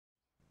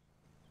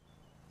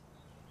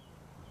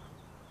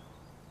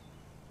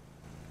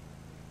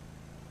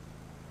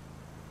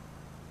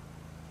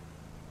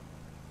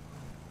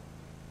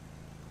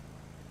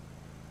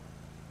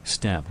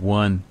Step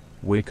 1.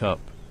 Wake up.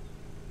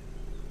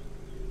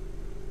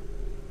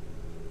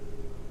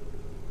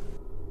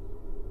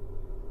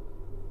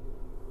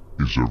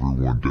 Is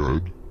everyone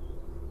dead?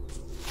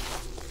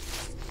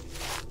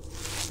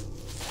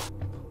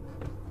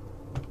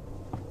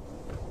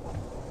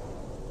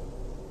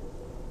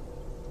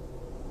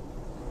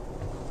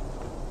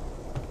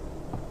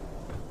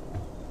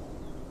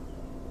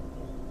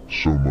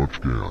 So much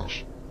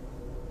gas.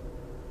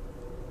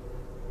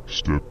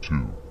 Step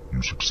 2.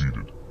 You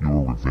succeeded.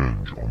 Your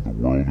revenge on the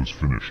world is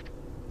finished.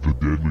 The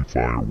deadly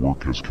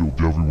firework has killed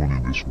everyone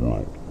in this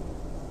world.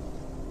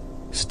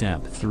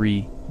 Step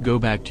 3. Go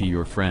back to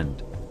your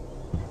friend.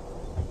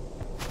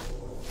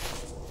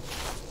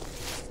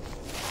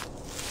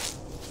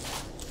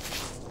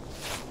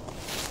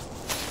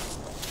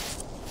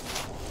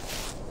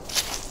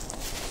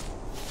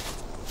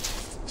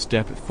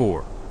 Step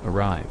 4.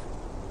 Arrive.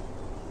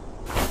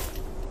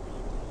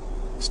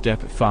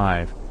 Step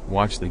 5.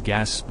 Watch the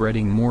gas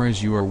spreading more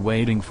as you are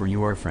waiting for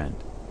your friend.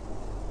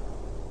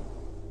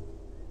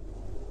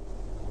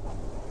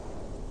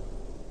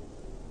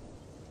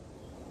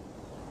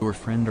 Your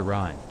friend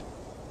arrived.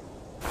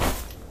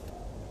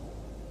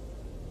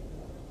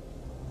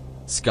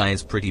 Sky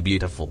is pretty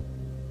beautiful.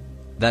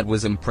 That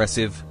was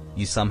impressive.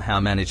 You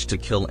somehow managed to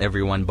kill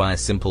everyone by a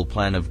simple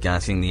plan of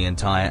gassing the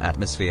entire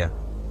atmosphere.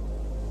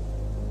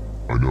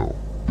 I know.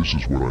 This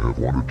is what I have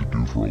wanted to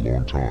do for a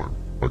long time.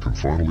 I can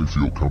finally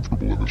feel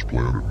comfortable in this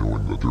planet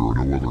knowing that there are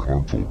no other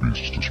harmful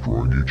beasts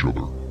destroying each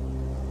other.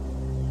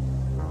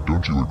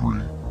 Don't you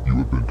agree? You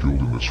have been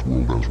killed in this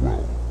world as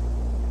well.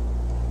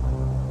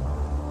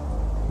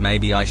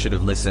 Maybe I should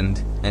have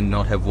listened, and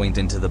not have went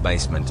into the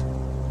basement.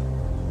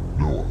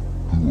 Noah,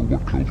 who or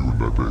what killed you in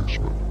that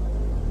basement?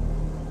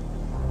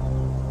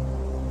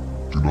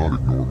 Do not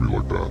ignore me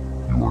like that.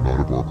 You are not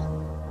a bummer.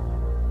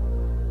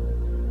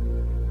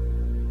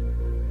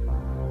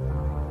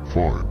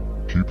 Fine.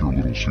 Keep your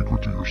little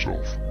secret to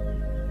yourself.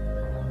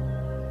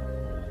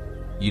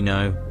 You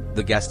know,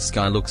 the gassed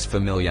sky looks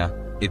familiar.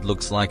 It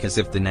looks like as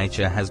if the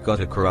nature has got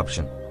a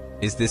corruption.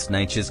 Is this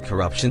nature's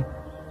corruption?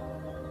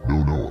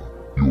 No, Noah.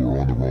 You are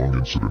on the wrong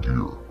incident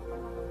here.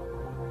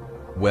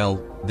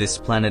 Well, this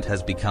planet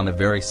has become a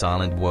very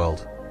silent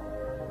world.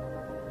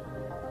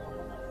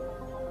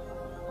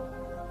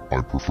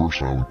 I prefer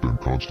silent than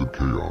constant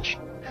chaos.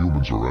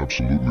 Humans are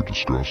absolutely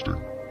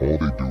disgusting. All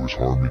they do is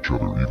harm each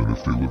other even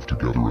if they live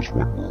together as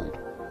one world.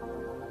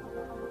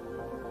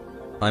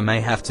 I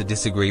may have to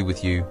disagree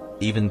with you,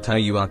 even though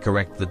you are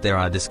correct that there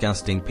are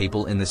disgusting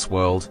people in this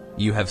world.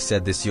 You have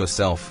said this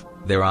yourself.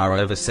 There are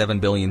over 7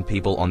 billion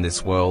people on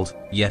this world,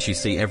 yet you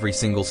see every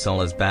single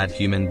soul as bad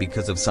human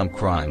because of some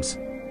crimes.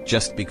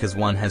 Just because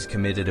one has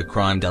committed a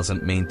crime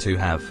doesn't mean to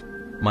have.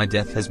 My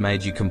death has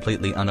made you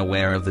completely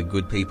unaware of the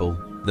good people,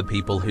 the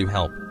people who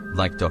help,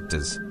 like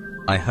doctors.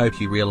 I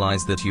hope you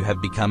realize that you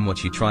have become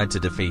what you tried to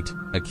defeat,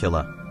 a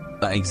killer.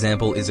 An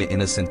example is an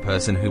innocent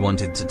person who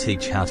wanted to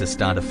teach how to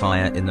start a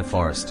fire in the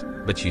forest,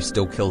 but you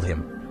still killed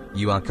him.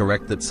 You are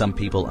correct that some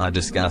people are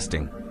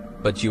disgusting.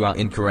 But you are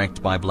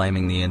incorrect by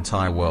blaming the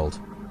entire world.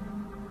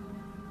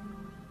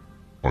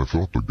 I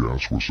thought the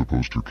gas was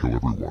supposed to kill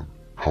everyone.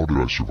 How did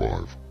I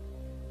survive?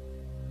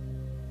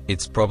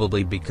 It's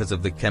probably because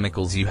of the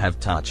chemicals you have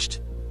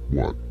touched.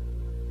 What?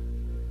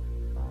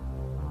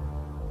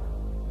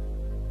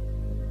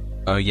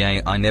 Oh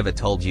yeah, I never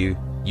told you.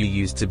 You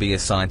used to be a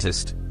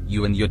scientist.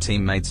 You and your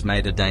teammates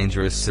made a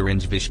dangerous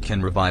syringe which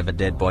can revive a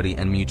dead body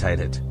and mutate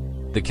it.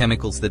 The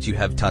chemicals that you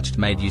have touched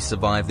made you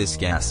survive this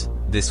gas.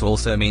 This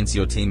also means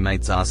your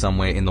teammates are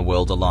somewhere in the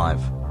world alive.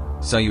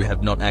 So you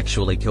have not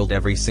actually killed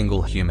every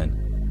single human.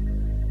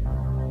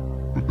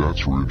 But that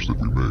syringe that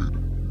we made,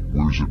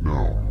 where is it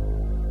now?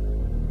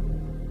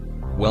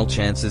 Well,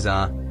 chances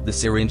are, the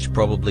syringe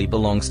probably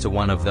belongs to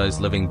one of those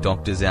living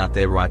doctors out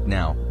there right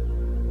now.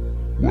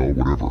 Well,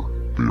 whatever.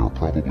 They are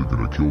probably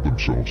gonna kill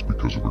themselves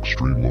because of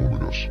extreme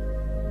loneliness.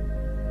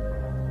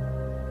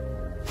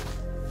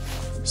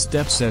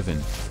 Step 7.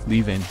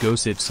 Leave and go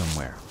sit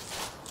somewhere.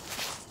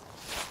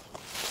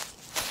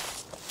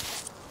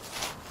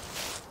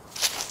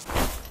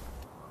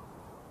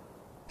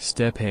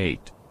 Step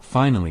 8.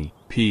 Finally,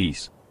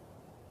 peace.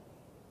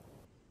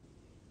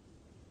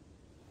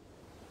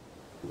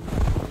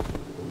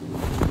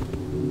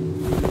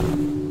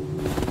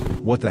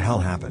 What the hell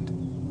happened?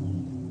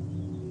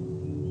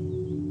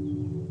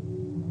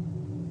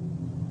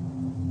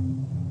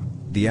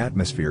 The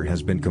atmosphere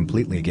has been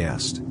completely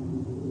gassed.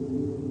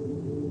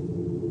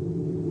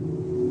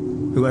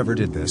 Whoever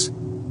did this,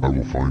 I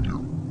will find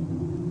you.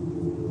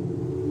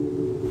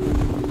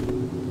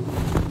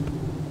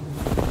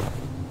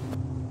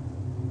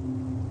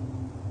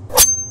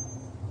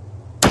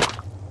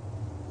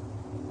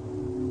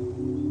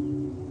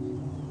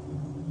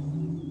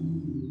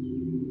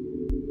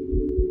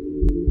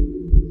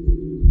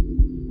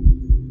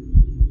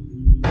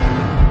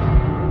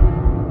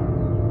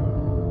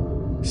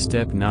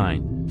 Step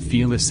 9.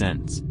 Feel a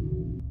sense.